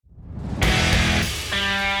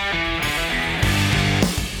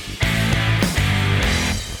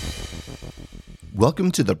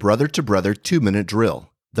Welcome to the Brother to Brother 2-Minute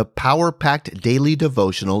Drill, the power-packed daily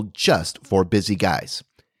devotional just for busy guys.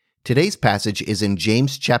 Today's passage is in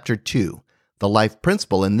James chapter 2. The life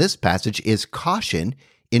principle in this passage is caution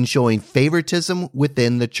in showing favoritism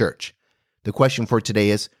within the church. The question for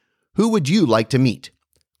today is, who would you like to meet?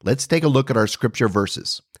 Let's take a look at our scripture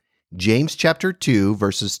verses. James chapter 2,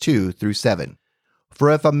 verses 2 through 7.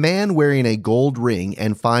 For if a man wearing a gold ring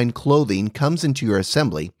and fine clothing comes into your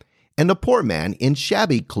assembly, and a poor man in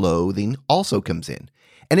shabby clothing also comes in,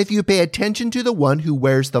 and if you pay attention to the one who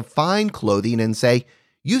wears the fine clothing and say,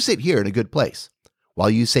 "You sit here in a good place," while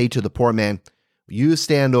you say to the poor man, "You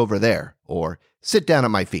stand over there," or "Sit down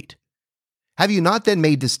at my feet," have you not then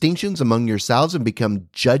made distinctions among yourselves and become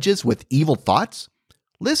judges with evil thoughts?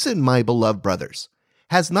 Listen, my beloved brothers.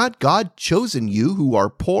 Has not God chosen you who are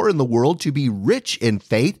poor in the world to be rich in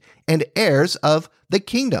faith and heirs of the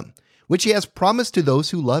kingdom, which he has promised to those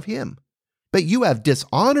who love him? But you have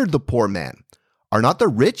dishonored the poor man. Are not the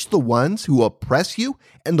rich the ones who oppress you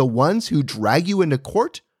and the ones who drag you into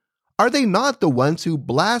court? Are they not the ones who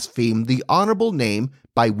blaspheme the honorable name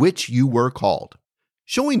by which you were called?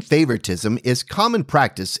 Showing favoritism is common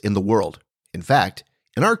practice in the world. In fact,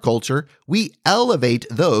 in our culture, we elevate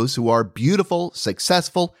those who are beautiful,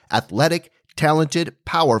 successful, athletic, talented,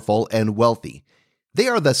 powerful, and wealthy. They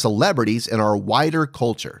are the celebrities in our wider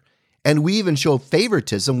culture, and we even show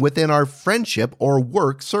favoritism within our friendship or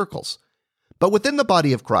work circles. But within the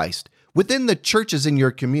body of Christ, within the churches in your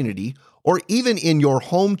community, or even in your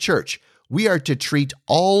home church, we are to treat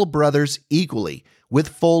all brothers equally, with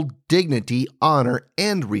full dignity, honor,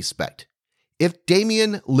 and respect. If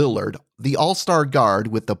Damian Lillard, the all-star guard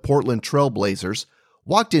with the Portland Trail Blazers,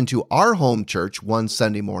 walked into our home church one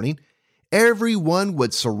Sunday morning, everyone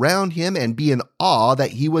would surround him and be in awe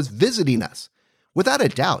that he was visiting us. Without a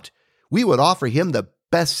doubt, we would offer him the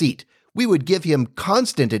best seat. We would give him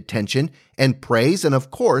constant attention and praise, and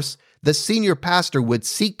of course, the senior pastor would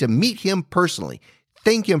seek to meet him personally,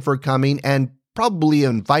 thank him for coming, and probably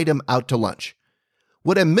invite him out to lunch.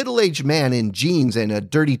 Would a middle-aged man in jeans and a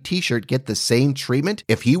dirty t-shirt get the same treatment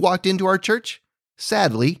if he walked into our church?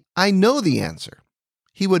 Sadly, I know the answer.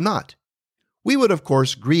 He would not. We would, of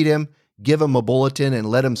course, greet him, give him a bulletin, and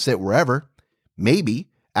let him sit wherever. Maybe,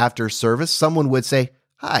 after service, someone would say,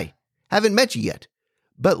 "Hi, haven't met you yet."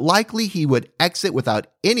 But likely he would exit without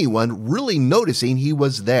anyone really noticing he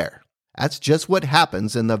was there. That's just what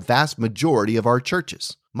happens in the vast majority of our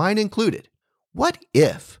churches, mine included. What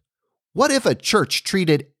if a church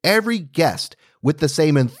treated every guest with the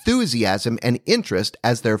same enthusiasm and interest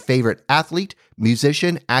as their favorite athlete,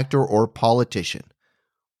 musician, actor, or politician?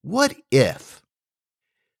 What if?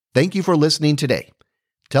 Thank you for listening today.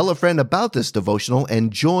 Tell a friend about this devotional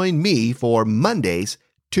and join me for Monday's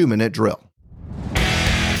 2-Minute Drill.